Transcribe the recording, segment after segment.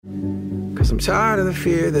'Cause I'm tired of the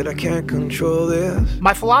fear that I can't control this.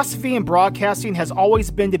 My philosophy in broadcasting has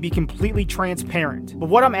always been to be completely transparent. But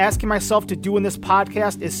what I'm asking myself to do in this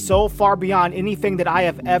podcast is so far beyond anything that I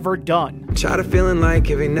have ever done. I'm tired of feeling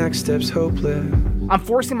like every next step's hopeless. I'm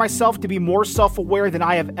forcing myself to be more self-aware than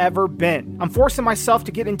I have ever been. I'm forcing myself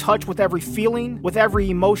to get in touch with every feeling, with every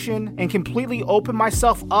emotion, and completely open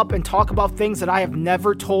myself up and talk about things that I have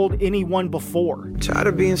never told anyone before. I'm tired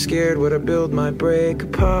of being scared what I build might break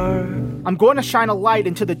apart. I'm going to shine a light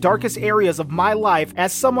into the darkest areas of my life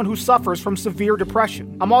as someone who suffers from severe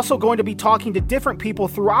depression. I'm also going to be talking to different people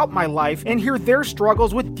throughout my life and hear their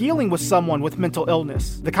struggles with dealing with someone with mental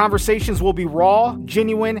illness. The conversations will be raw,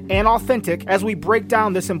 genuine, and authentic as we break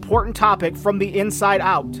down this important topic from the inside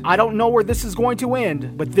out. I don't know where this is going to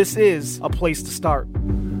end, but this is a place to start.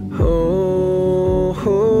 Oh,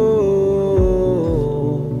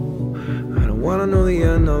 I don't wanna know the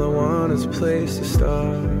end, all I want is a place to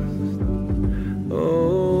start.